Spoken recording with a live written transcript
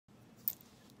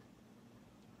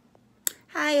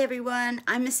Hi everyone,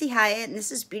 I'm Missy Hyatt and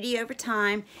this is Beauty Over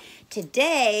Time.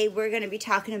 Today we're going to be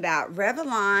talking about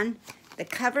Revlon, the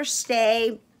Cover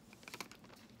Stay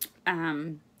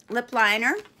lip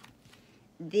liner,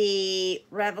 the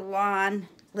Revlon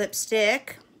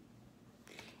lipstick,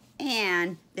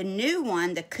 and the new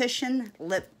one, the Cushion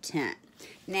Lip Tint.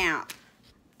 Now,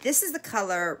 this is the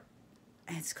color,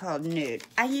 it's called Nude.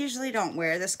 I usually don't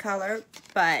wear this color,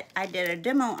 but I did a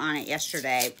demo on it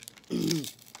yesterday.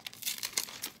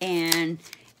 And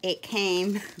it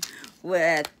came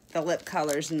with the lip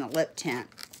colors and the lip tint.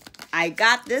 I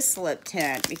got this lip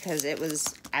tint because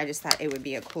I just thought it would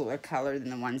be a cooler color than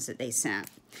the ones that they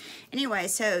sent. Anyway,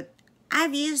 so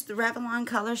I've used the Revlon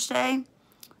Color Stay.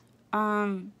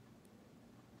 I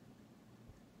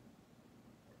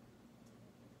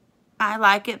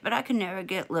like it, but I can never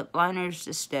get lip liners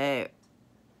to stay.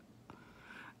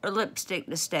 Or lipstick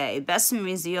to stay.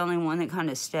 Besame is the only one that kind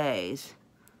of stays.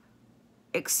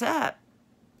 Except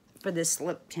for this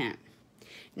lip tint.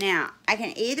 Now, I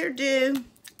can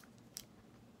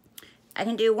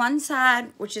do one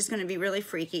side, which is going to be really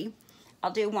freaky.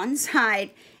 I'll do one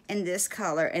side in this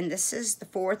color, and this is the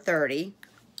 430.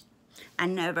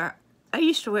 I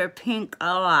used to wear pink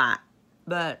a lot,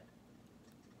 but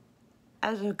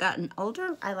as I've gotten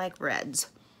older, I like reds.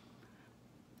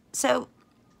 So,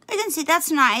 you can see that's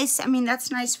nice. I mean,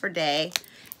 that's nice for day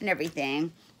and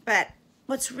everything, but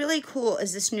what's really cool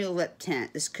is this new lip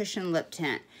tint, this Cushion Lip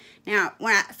Tint. Now,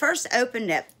 when I first opened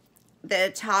it,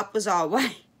 the top was all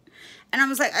white. And I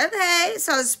was like, okay.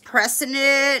 So I was pressing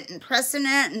it and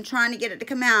trying to get it to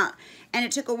come out. And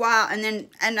it took a while. And then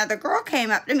another girl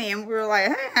came up to me and we were like,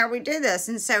 hey, how do we do this?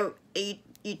 And so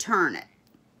you turn it.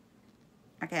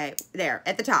 Okay, there,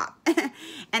 at the top.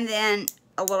 And then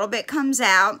a little bit comes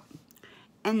out.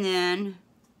 And then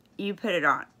you put it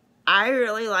on. I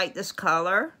really like this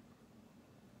color.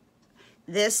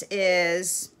 This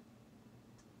is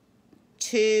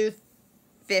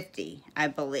 $2.50, I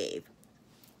believe.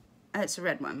 Oh, it's a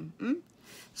red one.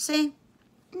 See?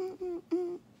 Oh,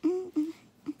 and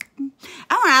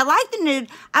I like the nude.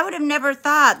 I would have never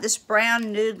thought this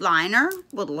brown nude liner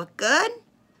would look good.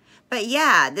 But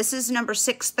yeah, this is number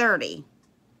 630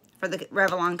 for the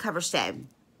Revlon Cover Stay.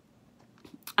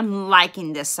 I'm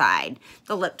liking this side,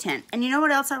 the lip tint. And you know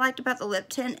what else I liked about the lip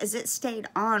tint is it stayed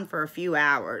on for a few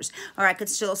hours, or I could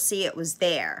still see it was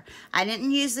there. I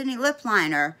didn't use any lip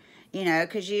liner, you know,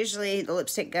 because usually the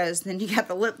lipstick goes, then you got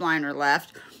the lip liner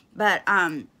left. But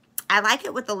I like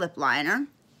it with the lip liner.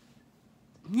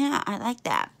 Yeah, I like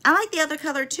that. I like the other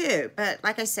color too, but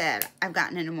like I said, I've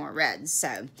gotten into more reds.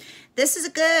 So this is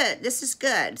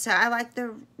good. So I like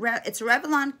it's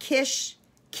Revlon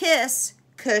Kiss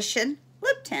Cushion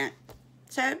Lip Tint.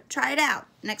 So try it out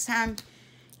next time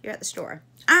you're at the store.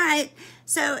 All right,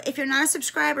 so if you're not a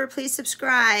subscriber, please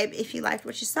subscribe if you liked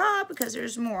what you saw, because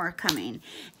there's more coming.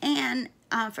 And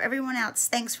for everyone else,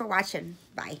 thanks for watching.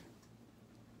 Bye.